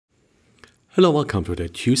Hello, welcome to the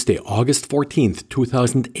Tuesday, August 14th,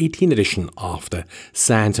 2018 edition of the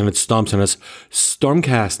SANS and Storm Center's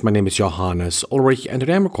Stormcast. My name is Johannes Ulrich and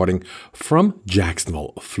today I'm recording from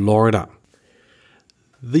Jacksonville, Florida.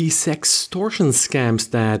 The sextortion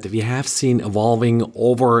scams that we have seen evolving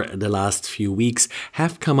over the last few weeks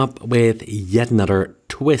have come up with yet another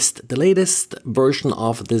twist. The latest version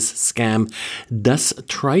of this scam does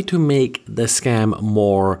try to make the scam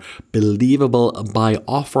more believable by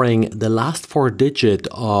offering the last four digits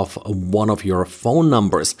of one of your phone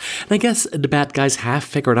numbers. And I guess the bad guys have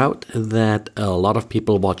figured out that a lot of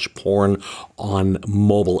people watch porn on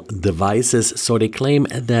mobile devices, so they claim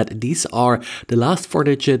that these are the last four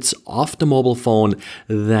digits of the mobile phone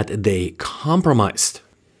that they compromised.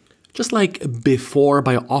 Just like before,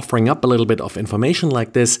 by offering up a little bit of information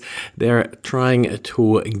like this, they're trying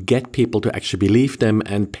to get people to actually believe them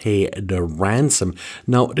and pay the ransom.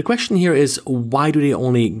 Now, the question here is, why do they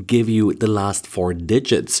only give you the last four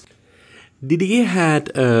digits? DDA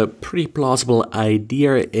had a pretty plausible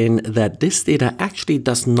idea in that this data actually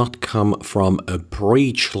does not come from a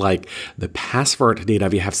breach like the password data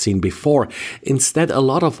we have seen before. Instead, a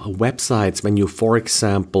lot of websites, when you, for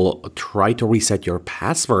example, try to reset your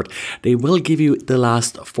password, they will give you the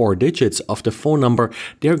last four digits of the phone number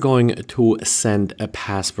they're going to send a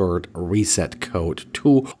password reset code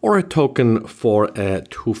to, or a token for a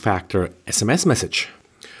two-factor SMS message.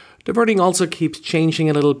 The wording also keeps changing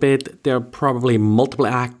a little bit. There are probably multiple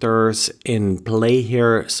actors in play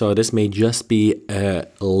here, so this may just be a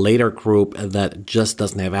later group that just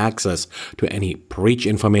doesn't have access to any breach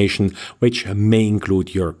information, which may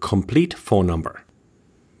include your complete phone number.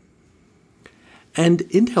 And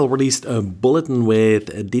Intel released a bulletin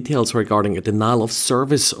with details regarding a denial of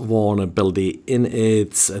service vulnerability in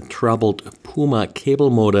its troubled Puma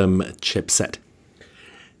cable modem chipset.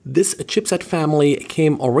 This chipset family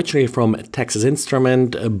came originally from Texas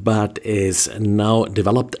Instruments, but is now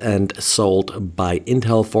developed and sold by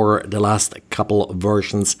Intel for the last couple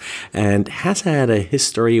versions and has had a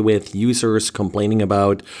history with users complaining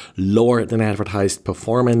about lower than advertised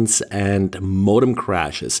performance and modem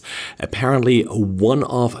crashes. Apparently, one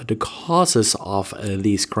of the causes of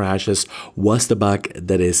these crashes was the bug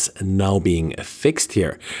that is now being fixed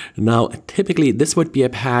here. Now, typically, this would be a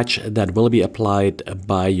patch that will be applied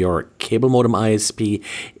by your cable modem ISP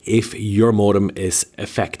if your modem is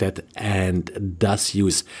affected and does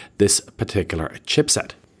use this particular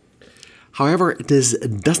chipset. However, this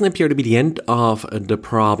doesn't appear to be the end of the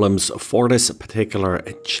problems for this particular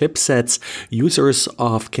chipsets. Users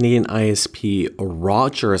of Canadian ISP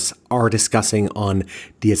Rogers are discussing on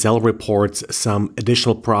DSL reports some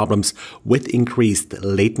additional problems with increased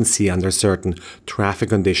latency under certain traffic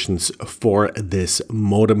conditions for this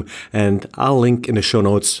modem, and I'll link in the show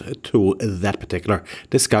notes to that particular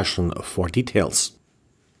discussion for details.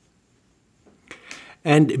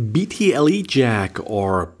 And BTLE Jack,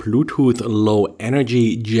 or Bluetooth Low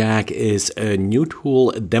Energy Jack, is a new tool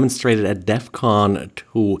demonstrated at DEF CON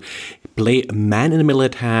to play man-in-the-middle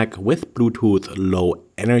attack with Bluetooth Low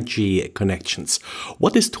Energy connections.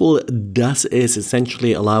 What this tool does is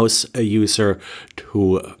essentially allows a user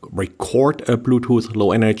to record a Bluetooth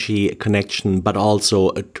low energy connection, but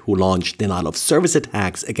also to launch denial of service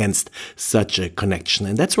attacks against such a connection.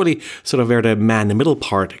 And that's really sort of where the man-in-the-middle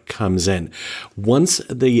part comes in. Once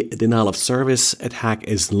the denial of service attack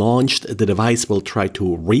is launched, the device will try to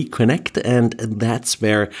reconnect, and that's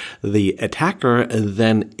where the attacker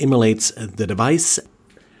then emulates the device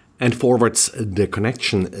and forwards the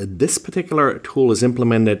connection. This particular tool is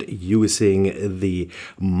implemented using the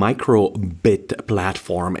Microbit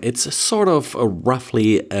platform. It's sort of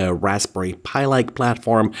roughly a Raspberry Pi-like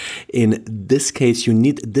platform. In this case, you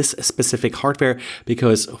need this specific hardware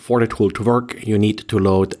because for the tool to work, you need to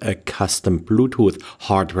load a custom Bluetooth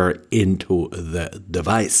hardware into the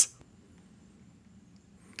device.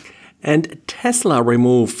 And Tesla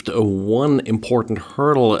removed one important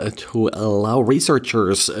hurdle to allow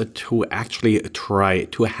researchers to actually try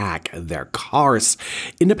to hack their cars.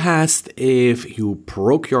 In the past, if you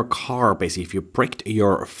broke your car, basically if you bricked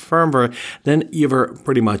your firmware, then you were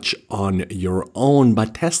pretty much on your own.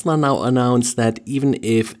 But Tesla now announced that even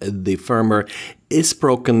if the firmware is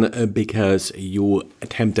broken because you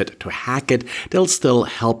attempted to hack it, they'll still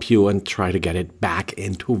help you and try to get it back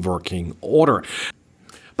into working order.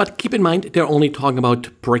 But keep in mind, they're only talking about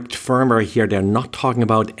bricked firmware here. They're not talking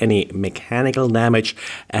about any mechanical damage.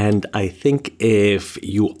 And I think if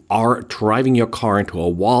you are driving your car into a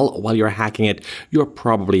wall while you're hacking it, you're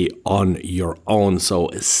probably on your own. So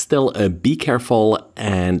still be careful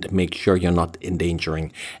and make sure you're not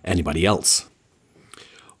endangering anybody else.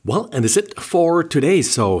 Well, and that's it for today.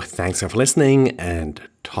 So thanks for listening and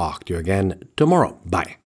talk to you again tomorrow.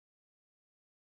 Bye.